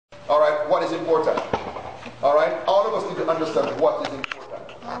All right, what is important? All right, all of us need to understand what is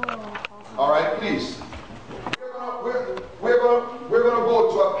important. All right, please. We're gonna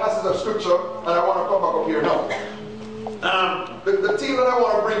go to a passage of scripture, and I want to come back up here now. The theme that I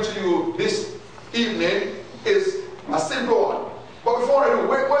want to bring to you this evening is a simple one. But before I do,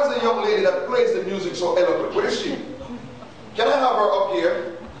 where's the young lady that plays the music so eloquent? Where is she? Can I have her up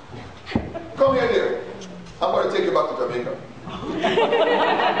here? Come here, dear. I'm going to take you back to Jamaica. Girl,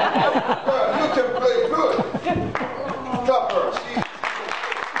 you can play good. Clap her.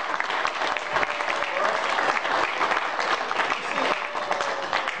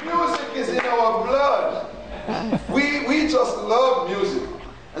 Music is in our blood. We just love music.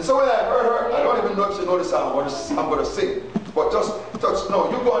 And so when I heard her, I don't even know if she knows the song I'm going to sing. But just touch, no,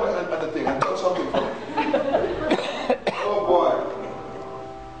 you go on the thing and touch something for me. Oh boy.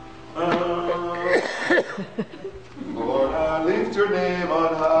 Lord, I lift your name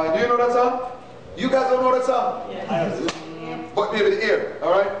on high. Do you know that song? You guys don't know that song? Yes. But maybe the ear,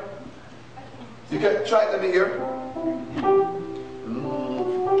 alright? You can try it in the ear.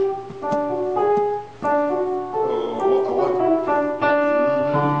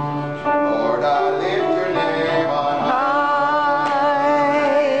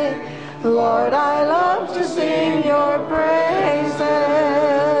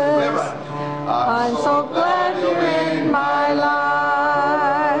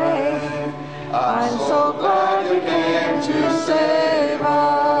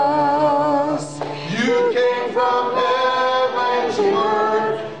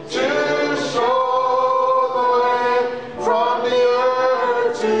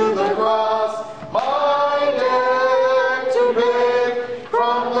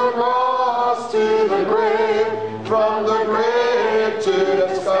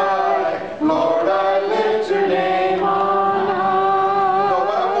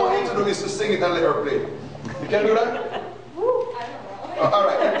 Can you do that? All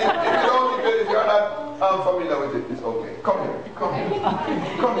right. If you're not familiar with it, it's okay. Come here. Come here.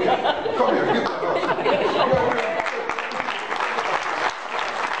 Come here. Come here. Give me a hug.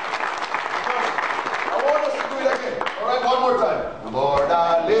 I want us to do it again. All right, one more time. Lord, I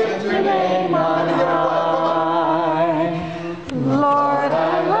lift your name on high. Lord,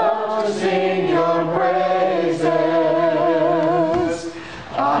 I love to sing your praises.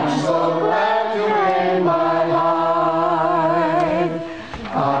 I'm so glad you're in my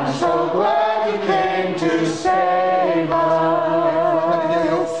save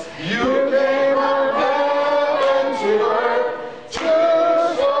us. You came from heaven to earth to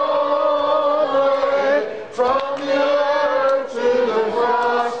show the way from the earth to the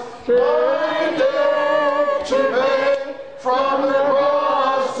cross. My debt to pay from the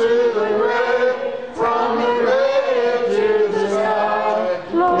cross to the grave, from the grave to the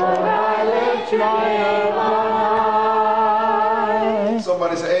sky. Lord, I lift your name high.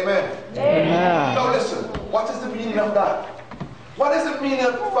 Somebody say amen. Amen. Now listen. What is the meaning of that? What is the meaning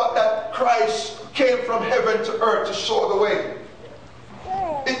of the fact that Christ came from heaven to earth to show the way?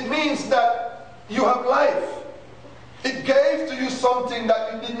 It means that you have life. It gave to you something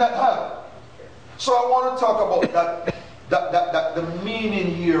that you did not have. So I want to talk about the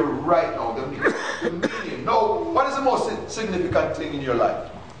meaning here right now. The meaning. Now, what is the most significant thing in your life?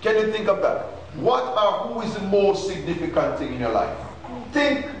 Can you think of that? What or who is the most significant thing in your life?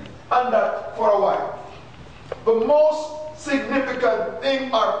 Think on that for a while. The most significant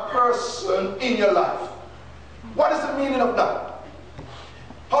thing or person in your life. What is the meaning of that?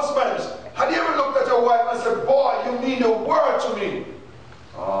 Husbands, have you ever looked at your wife and said, boy, you mean the world to me?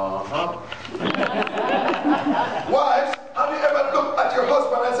 Wives, have you ever looked at your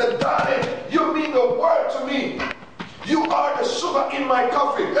husband and said, darling, you mean the world to me? You are the sugar in my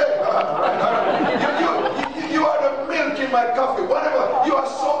coffee. Hey, you are the milk in my coffee. Whatever. You are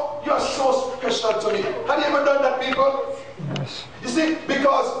so special to me. Have you ever done that, people? Yes. You see,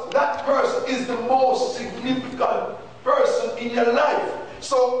 because that person is the most significant person in your life.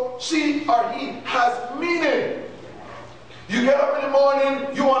 So she or he has meaning. You get up in the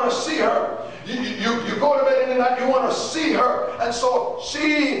morning, you want to see her. You go to bed in the night, you want to see her. And so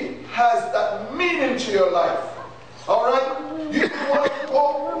she has that meaning to your life. Alright? You want to go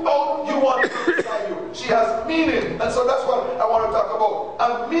out, you want to be beside you. She has meaning. And so that's what I want to talk about.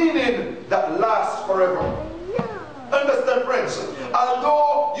 A meaning that lasts forever. Understand, friends?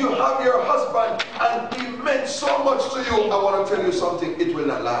 Although you have your husband and he meant so much to you, I want to tell you something, it will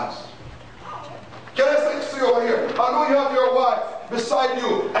not last. Can I say this to you over here? Although you have your wife beside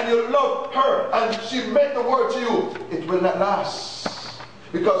you and you love her and she meant the word to you, it will not last.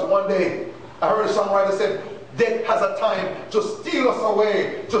 Because one day, I heard a songwriter say, death has a time to steal us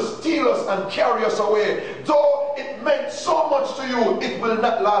away, to steal us and carry us away. Though it meant so much to you, it will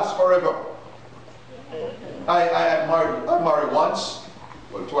not last forever. I married once,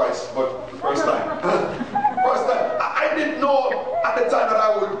 well twice, but the first time. First time. I didn't know at the time that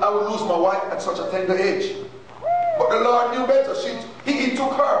I would lose my wife at such a tender age. But the Lord knew better. He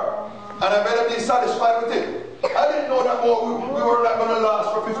took her. And I better be satisfied with it. I didn't know that we were not going to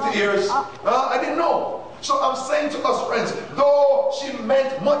last for 50 years. I didn't know. So I'm saying to us, friends, though she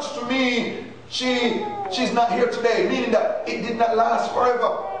meant much to me, she's not here today, meaning that it did not last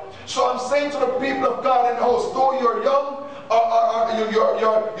forever. So I'm saying to the people of God in the house, though you're young,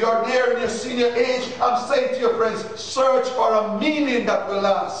 or you're there in your senior age, I'm saying to your friends, search for a meaning that will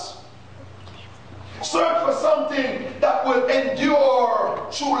last. Search for something that will endure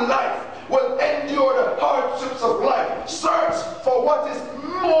through life, will endure the hardships of life. Search for what is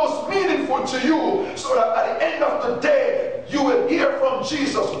most meaningful to you, so that at the end of the day, you will hear from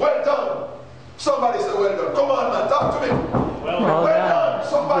Jesus, well done. Somebody say, well done. Come on, man, talk to me. Well done.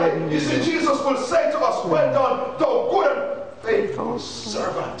 Somebody, you see, Jesus will say to us, well done, thou good and faithful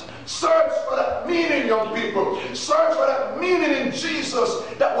servant. Search for that meaning, young people. Search for that meaning in Jesus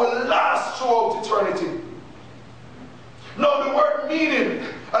that will last throughout eternity. Now, the word meaning,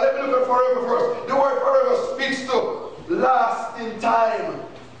 and let me look at forever first. The word forever speaks to lasting time.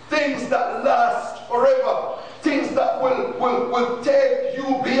 Things that last forever. Things that will take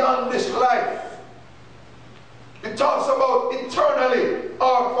you beyond this life. It talks about eternally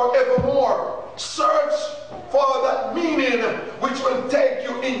or forevermore. Search for that meaning which will take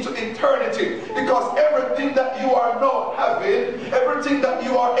you into eternity. Because everything that you are now having, everything that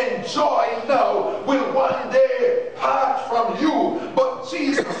you are enjoying now, will one day part from you. But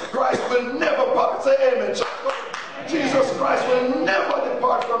Jesus Christ will never part. Say amen. Jesus Christ will never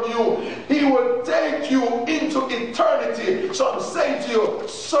depart from you. He will take you into eternity. So I'm saying to you,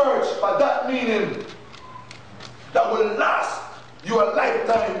 search for that meaning that will last your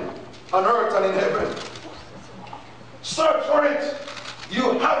lifetime on earth and in heaven. Search for it.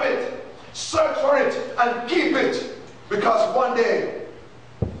 You have it. Search for it and keep it. Because one day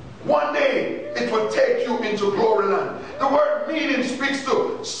it will take you into glory land. The word meaning speaks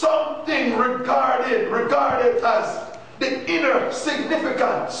to something regarded as the inner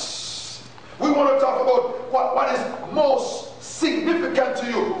significance. We want to talk about what is most significant to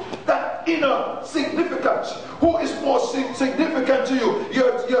you. That inner significance. Who is most significant to you?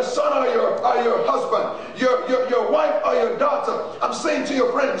 Your son or your husband, your wife or your daughter. I'm saying to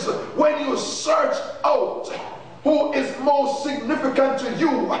your friends, when you search out who is most significant to you,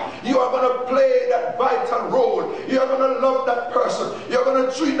 you are going to play that vital role. You are going to love that person. You're going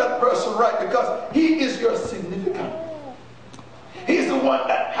to treat that person right, because he is your significant. He's the one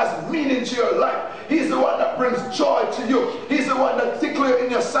that has meaning to your life. He's the one that brings joy to you. He's the one that tickles you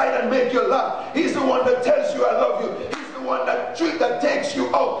in your side and makes you laugh. He's the one that tells you I love you. He's the one that takes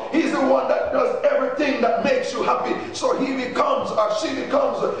you out. He's the one that does everything that makes you happy. So he becomes, or she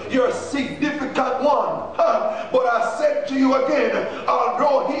becomes, your significant one. But I said to you again,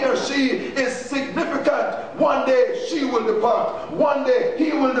 although he or she is significant, one day she will depart. One day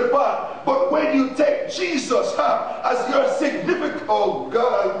he will depart. But when you take Jesus as your significant, oh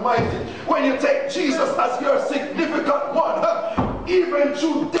God Almighty, when you take Jesus as your significant one, even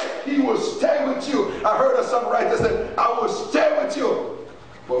through death he will stay with you. I heard a songwriter say, I will stay with you.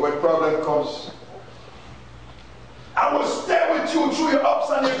 But when problem comes, I will stay with you through your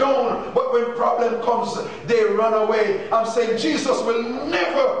ups and your downs. But when problem comes, they run away. I'm saying Jesus will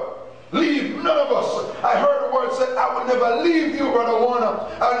never leave none of us. I heard the word say, I will never leave you, Brother Warner.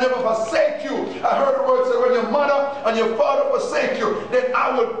 I will never forsake you. I heard the word say, when your mother and your father forsake you, then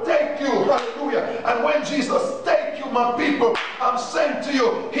I will take you. Hallelujah. And when Jesus take you, my people, I'm saying to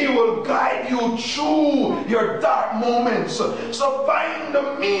you, he will guide you through your dark moments. So find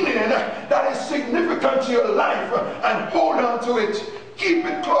the meaning that is significant to your life and hold on to it. Keep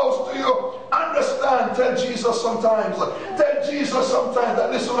it close to you. Understand. Tell Jesus sometimes. Tell Jesus sometimes that,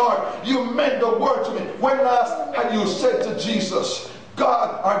 listen, Lord, you meant the word to me. When last had you said to Jesus,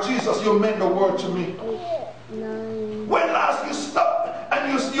 God or Jesus, you meant the word to me? When last you stopped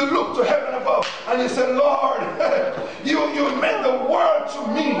and you looked to heaven above and you said, Lord, you meant the word to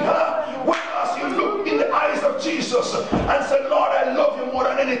me. When last you looked in the eyes of Jesus and said, Lord, I love you more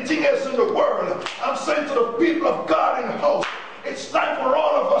than anything else in the world. I'm saying to the people of God in the house, it's time for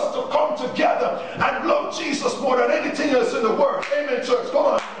all of us to come together and love Jesus more than anything else in the world. Amen, church. Come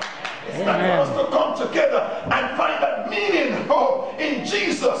on. It's time for us to come together and find that meaning in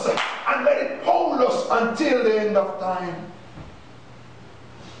Jesus and let it hold us until the end of time.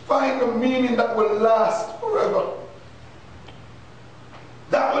 Find the meaning that will last forever. forever.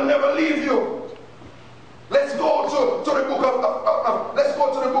 That will never leave you. Let's go to the book of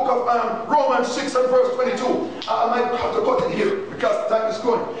Romans 6 and verse 22. I might have to cut it here because time is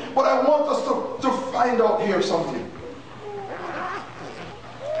going. But I want us to find out here something.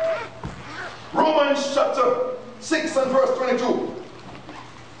 Romans chapter 6 and verse 22.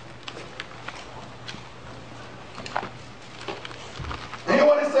 And hear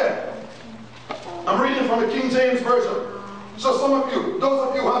what it said. I'm reading from the King James Version. So some of you, those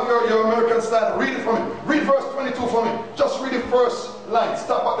of you who have your American style, read it for me. Read verse 22 for me. Just read the first line.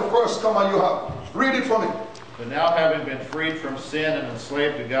 Stop at the first comma you have. Read it for me. But now having been freed from sin and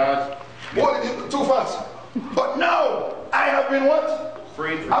enslaved to God. What? Too fast. But now I have been what?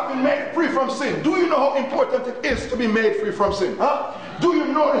 I've been made free from sin. Do you know how important it is to be made free from sin? Huh? Do you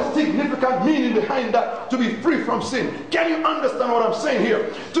know the significant meaning behind that, to be free from sin? Can you understand what I'm saying here?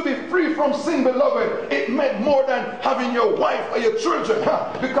 To be free from sin, beloved, it meant more than having your wife or your children,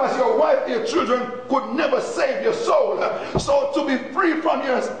 because your wife or your children could never save your soul. So to be free from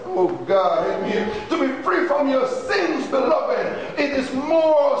your, oh God, to be free from your sins, beloved, it is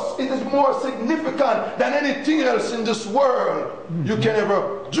more significant than anything else in this world you can ever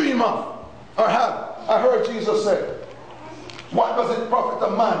dream of or have. I heard Jesus say, what does it profit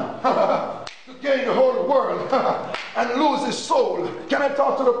a man to gain the whole world and lose his soul? Can I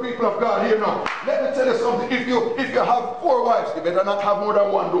talk to the people of God here now? Let me tell you something. If you have 4 wives, you better not have more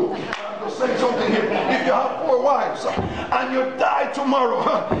than one, though. I'm just saying something here. If you have 4 wives and you die tomorrow,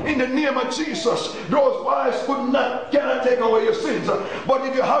 in the name of Jesus, those wives cannot take away your sins. But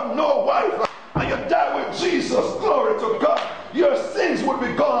if you have no wife and you die with Jesus, glory to God, your sins will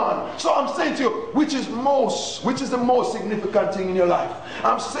be gone. So I'm saying to you, which is the most significant thing in your life?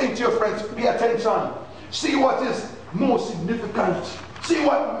 I'm saying to your friends, pay attention. See what is most significant. See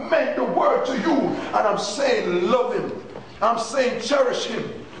what meant the word to you. And I'm saying love him. I'm saying cherish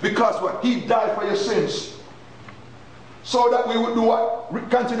him. Because what? He died for your sins. So that we would do what?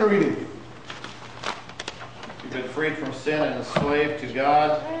 Continue reading. You've been freed from sin and enslaved to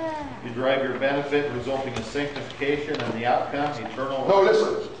God. You derive your benefit, resulting in sanctification, and the outcome, eternal life. No,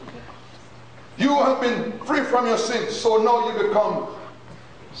 listen. You have been free from your sins, so now you become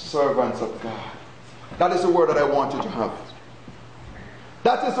servants of God. That is the word that I want you to have.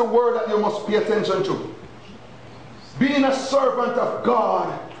 That is the word that you must pay attention to. Being a servant of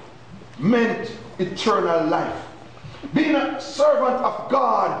God meant eternal life. Being a servant of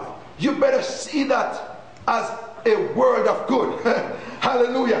God, you better see that as a word of good.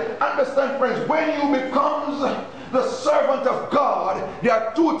 Hallelujah. Understand, friends, when you become the servant of God, there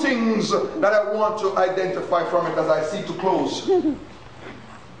are 2 things that I want to identify from it as I seek to close. 2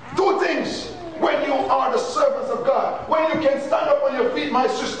 things. When you are the servants of God, when you can stand up on your feet, my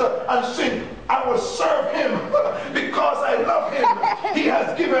sister, and sing, I will serve him because I love him. He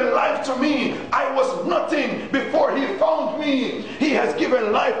has given life to me. I was nothing before he found me. He has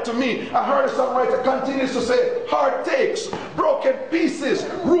given life to me. I heard a songwriter continues to say, heartaches, broken pieces,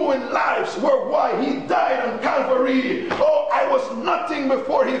 ruined lives were why he died on Calvary. Oh, I was nothing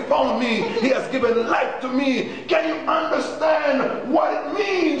before he found me. He has given life to me. Can you understand what it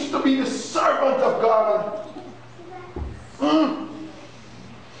means to be the servant of God?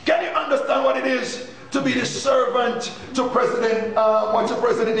 Can you understand what it is to be the servant to President, what's the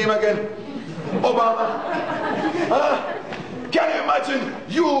president name again? Obama. Can you imagine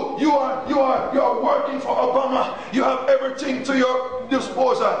you are working for Obama? You have everything to your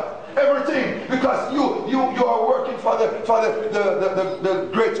disposal. Everything, because you are working for the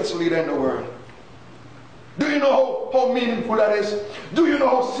greatest leader in the world. Do you know how meaningful that is? Do you know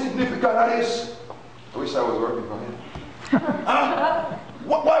how significant that is? I wish I was working for him.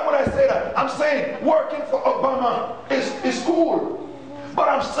 Why would I say that? I'm saying working for Obama is cool. But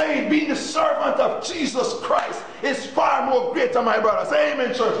I'm saying being the servant of Jesus Christ is far more greater, my brother. Say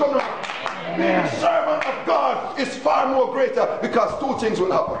amen, church. Come on. Being the servant of God is far more greater, because 2 things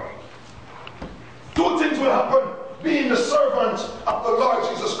will happen. 2 things will happen. Being the servant of the Lord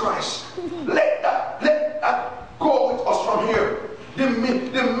Jesus Christ. Let that go with us from here. The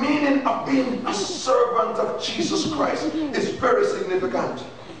meaning of being a servant of Jesus Christ is very significant.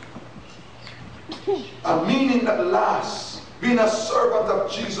 A meaning that lasts. Being a servant of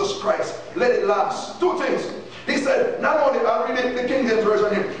Jesus Christ, let it last. 2 things. He said, not only, I'll read it, the King James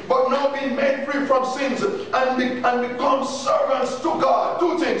Version here, but now being made free from sins and become servants to God.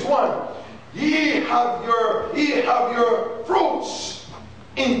 2 things. 1, ye have your fruits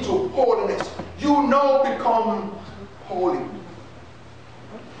into holiness. You now become holy.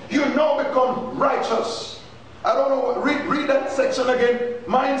 You now become righteous. I don't know, read that section again.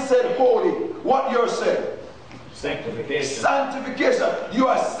 Mine said holy. What yours said? Sanctification. Sanctification. You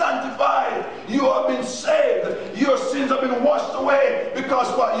are sanctified. You have been saved. Your sins have been washed away because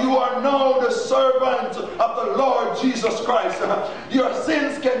what? You are now the servant of the Lord Jesus Christ. Your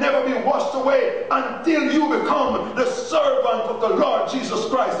sins can never be washed away until you become the servant of the Lord Jesus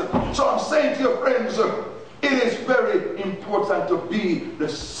Christ. So I'm saying to your friends, it is very important to be the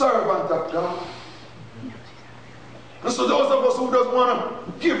servant of God. And so those of us who don't want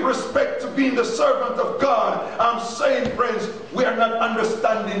to give respect to being the servant of God, I'm saying, friends, we are not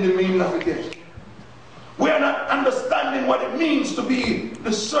understanding the meaning of it yet. We are not understanding what it means to be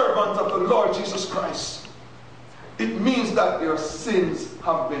the servant of the Lord Jesus Christ. It means that your sins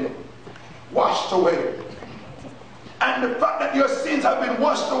have been washed away. And the fact that your sins have been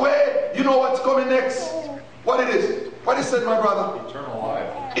washed away, you know what's coming next? What it is? What is it, my brother? Eternal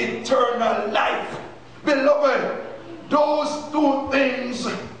life. Eternal life. Beloved, those two things,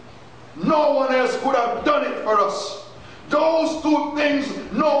 no one else could have done it for us. Those two things,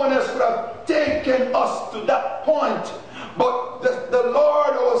 no one else could have taken us to that point. But the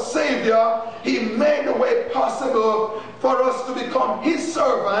Lord, our Savior, He made the way possible for us to become His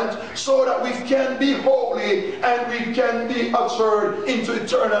servant so that we can be holy and we can be ushered into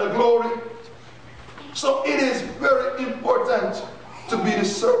eternal glory. So it is very important to be the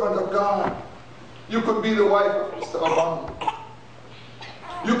servant of God. You could be the wife of Mr. Obama.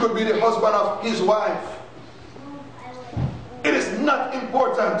 You could be the husband of his wife. It is not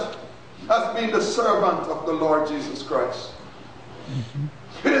important as being the servant of the Lord Jesus Christ.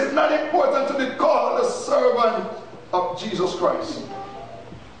 It is not important to be called a servant of Jesus Christ.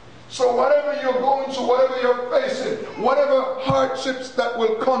 So whatever you're going through, whatever you're facing, whatever hardships that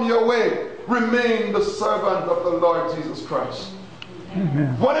will come your way, remain the servant of the Lord Jesus Christ.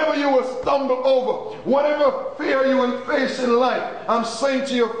 Amen. Whatever you will stumble over, whatever fear you will face in life, I'm saying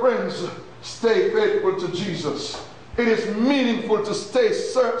to your friends, stay faithful to Jesus. It is meaningful to stay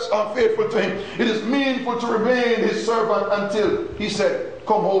faithful to Him. It is meaningful to remain His servant until He said,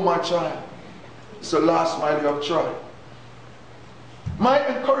 come home, my child. It's the last mile you have tried. My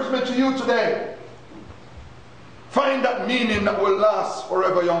encouragement to you today, find that meaning that will last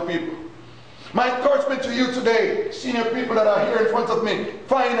forever, young people. My encouragement to you today, senior people that are here in front of me,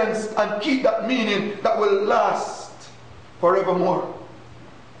 find and keep that meaning that will last forevermore.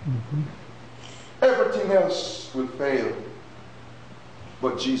 Mm-hmm. Everything else will fail,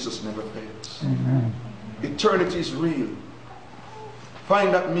 but Jesus never fails. Amen. Eternity is real.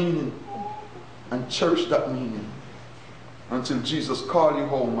 Find that meaning and cherish that meaning until Jesus calls you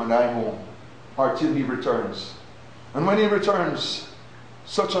home and I home, or till He returns. And when He returns,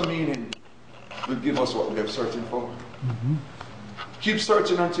 such a meaning will give us what we are searching for. Mm-hmm. Keep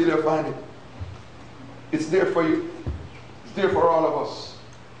searching until you find it. It's there for you. It's there for all of us.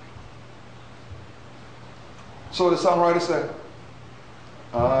 So the songwriter said,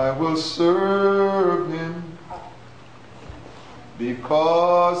 I will serve Him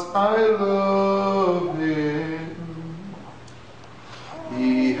because I love Him.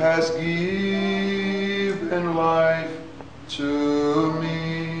 He has given life to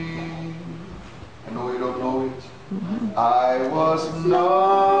me. I know you don't know it. I was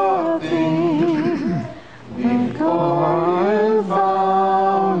nothing before you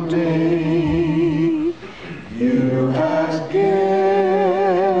found me. You have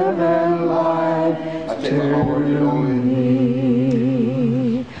given life to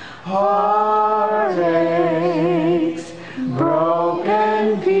me. Heartaches,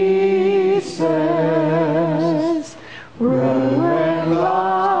 broken pieces, ruined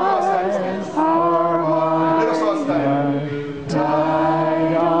lives are wide.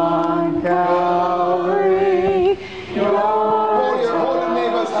 Died on Calvary. Hold your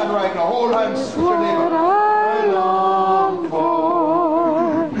neighbor's hand right now. Hold hands with your neighbor.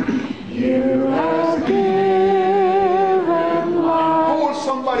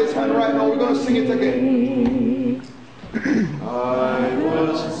 Hand right now, we're going to sing it again. I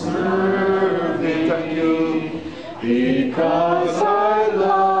was serving you because I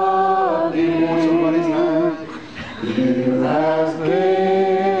love you. Hold somebody's hand. You have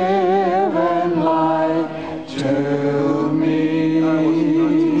given life to me.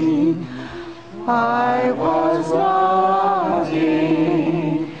 I was nothing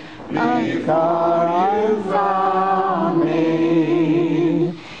because you found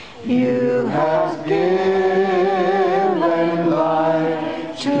me. You have given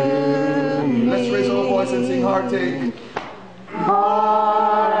life to me. Let's raise our voice and sing Heartache.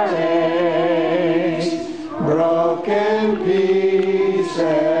 Heartaches, broken pieces,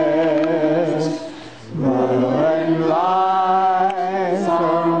 ruined lives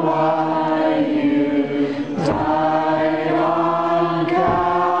are why you died.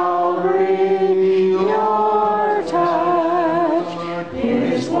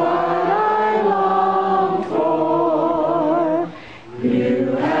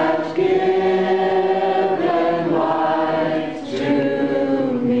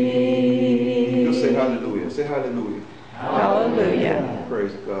 Amen.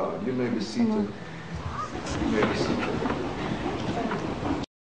 Praise God. You may be seated. You may be seated.